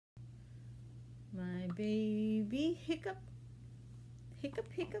baby. Hiccup.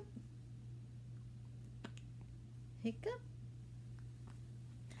 Hiccup, hiccup. Hiccup.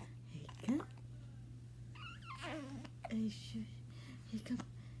 Hiccup. Hiccup.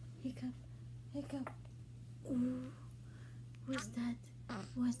 Hiccup. Hiccup. Ooh. What's that?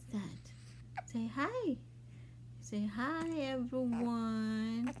 What's that? Say hi. Say hi,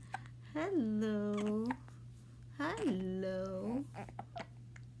 everyone. Hello. Hello.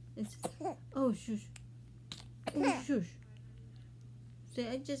 Oh, shush. Oh, shush. Say,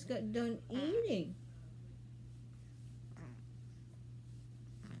 I just got done eating.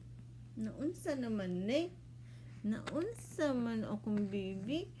 Naunsa naman eh. Naunsa man akong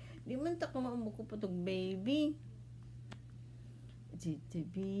baby. Di man ta ka maumuko pa tong baby. It's the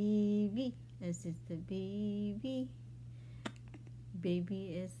baby. This is the baby.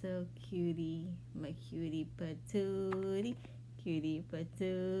 Baby is so cutie. My cutie patootie. Cutie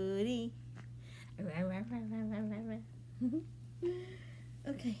patootie.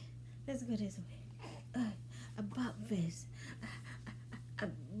 Okay, let's go this way. About face.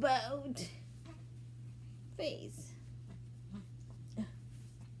 About face.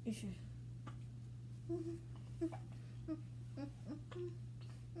 You sure?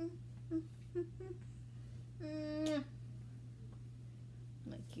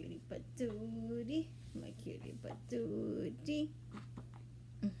 My cutie patootie. My cutie patootie.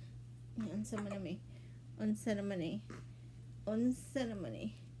 Unsa man naman eh. Unsa naman eh. Unsa naman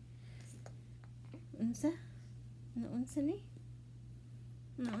eh. Unsa? Naunsa ni?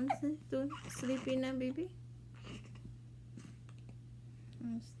 Naunsa? Ito. Sleepy na, baby?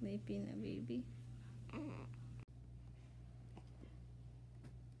 I'm sleepy na, baby.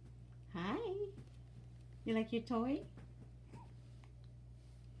 Hi. You like your toy?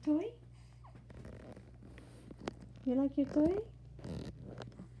 Toy? You like your toy?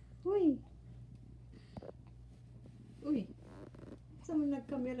 Uy. Uy. Sa mo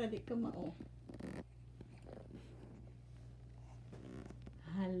nagkamera di ka mao?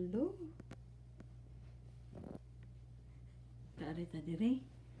 Hello. Tari ta dire.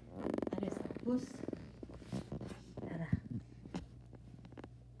 Are sa bus. Tara.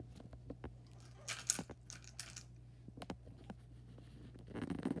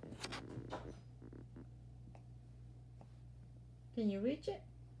 Can you reach it?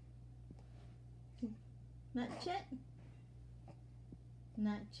 Not yet.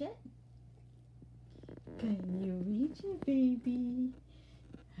 Not yet. Can you reach it, baby?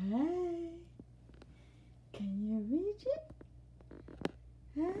 Hi. Can you reach it?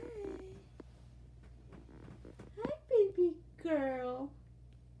 Hi. Hi, baby girl.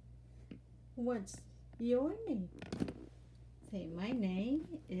 What's your name? Say, my name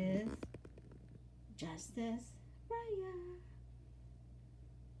is Justice Raya.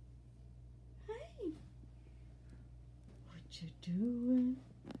 Hi. What you doing?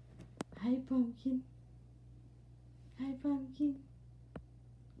 Hi, pumpkin. Hi, pumpkin.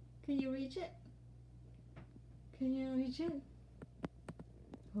 Can you reach it? Can you reach it?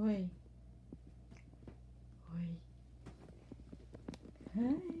 Oi. Oi.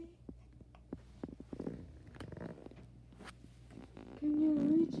 Hi. Can you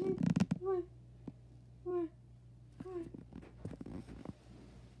reach it? What? What? What?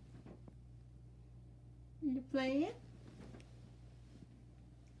 You play it?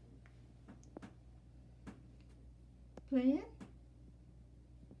 Play it?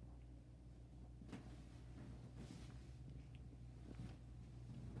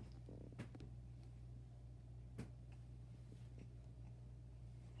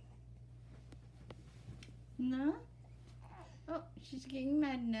 No? Oh, she's getting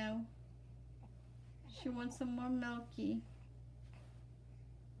mad now. She wants some more milky.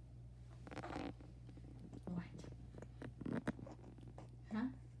 What? Huh?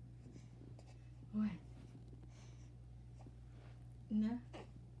 What? No?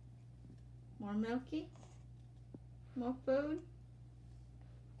 More milky? More food?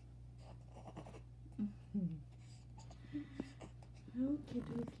 Okay,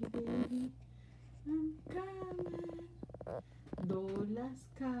 baby. I'm coming. Lola's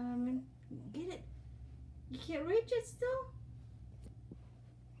coming. Get it. You can't reach it still?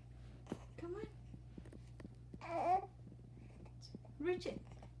 Come on. Reach it.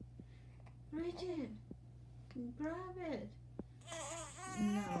 Reach it. Grab it.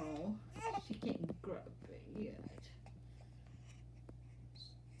 No, she can't grab it yet.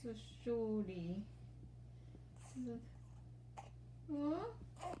 So shorty. Oh,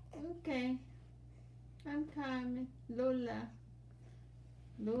 okay. I'm coming. Lola.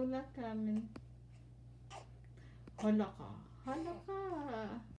 Lola coming. Hala ka. Hala ka.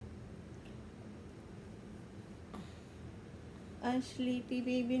 a sleepy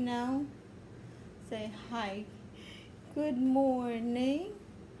baby now? Say hi. Good morning.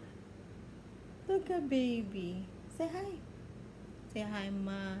 Look at baby. Say hi. Say hi,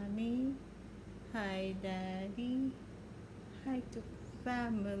 mommy. Hi, daddy. Hi to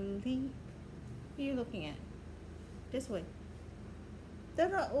family. What are you looking at? This way.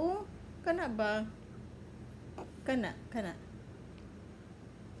 Tara, oh. Kana ba? Kana.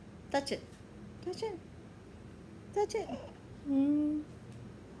 Touch it. Touch it. Touch it.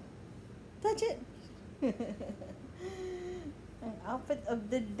 Touch it. Ang outfit of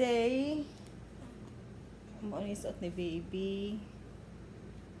the day. Mo ni suot ni baby.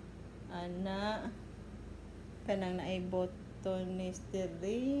 Ana. Kanang naay button ni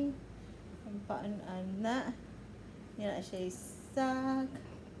steering. Ang paan ana. Nila siya isak.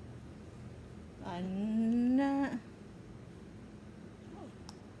 Ana.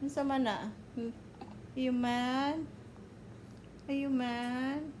 Unsa man na? Are you mad? Are you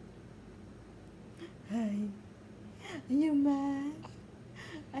mad? Hi. Are you mad?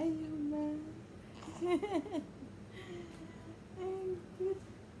 Are you mad? Ay, cute.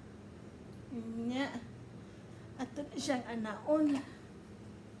 Nya. Ato na siyang anaon.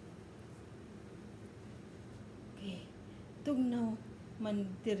 Okay. Tugnaw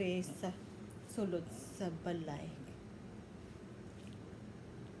man dire sa sulod sa balay.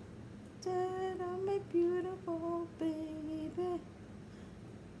 Ta-da, my beautiful baby.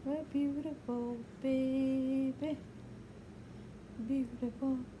 My beautiful baby.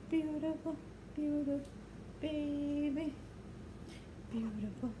 Beautiful, beautiful, beautiful baby.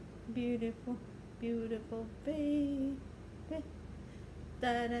 Beautiful, beautiful, beautiful baby.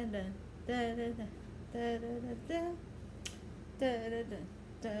 Da-da-da, da-da-da, da-da-da-da. Da-da-da,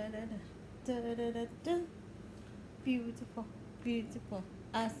 da-da-da, da-da-da-da. Beautiful, beautiful.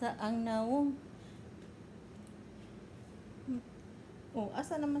 Asa ang naong? Oh,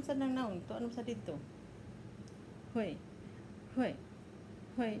 asa naman sa nang naong? Ito, ano sa dito? Hoy. Hoy.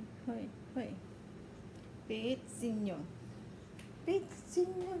 Hoy, hoy, hoy. Petsinyo.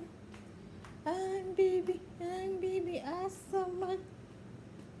 Petsinyo. Ang baby, asa man.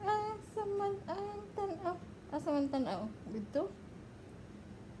 Asa man ang tanaw. Asa man tanaw? Dito?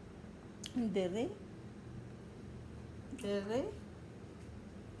 Dere? Dere?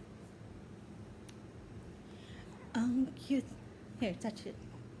 Ang cute. Here, touch it.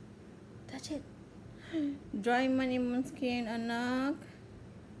 Touch it. Dry man yung skin, anak.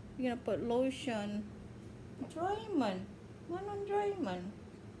 You're gonna put lotion. Dry man. Manong dry man?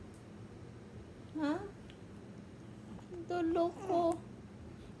 Ha? Dulo ko.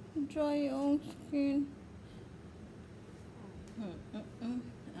 Dry yung skin.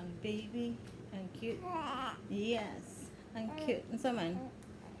 Ang baby. Ang cute. Yes. Ang cute. Asa man?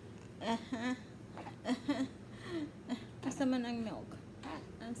 Asa man ang milk?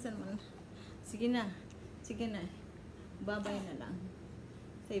 Asa man? Sige na. Sige na. Babay na lang.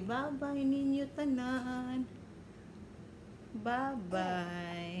 Say babay ninyo tanan.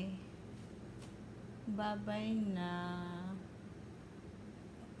 Babay. Babay na.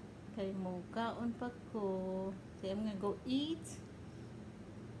 Kay mo kaon pa ko. Say I'm gonna go eat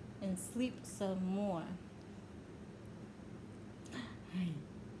and sleep some more. Hi.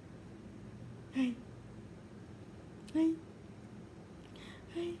 Hi. Hi.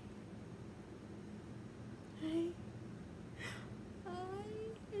 Hi. Hi. Hi.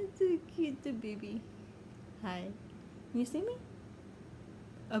 It's so cute, the baby. Hi. Can you see me?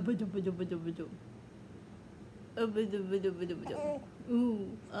 Abadu.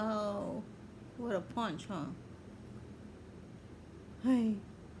 Ooh. Oh. What a punch, huh? Hi.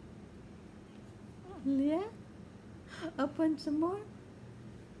 Yeah? I'll punch some more?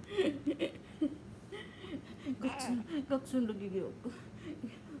 Gaksun lagi dia.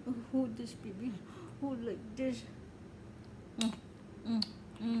 Hold this baby. Hold like this.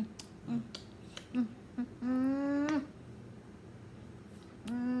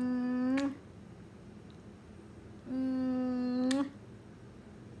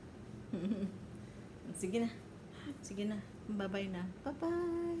 Sige na. Sige na. Bye-bye na.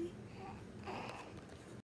 Bye-bye.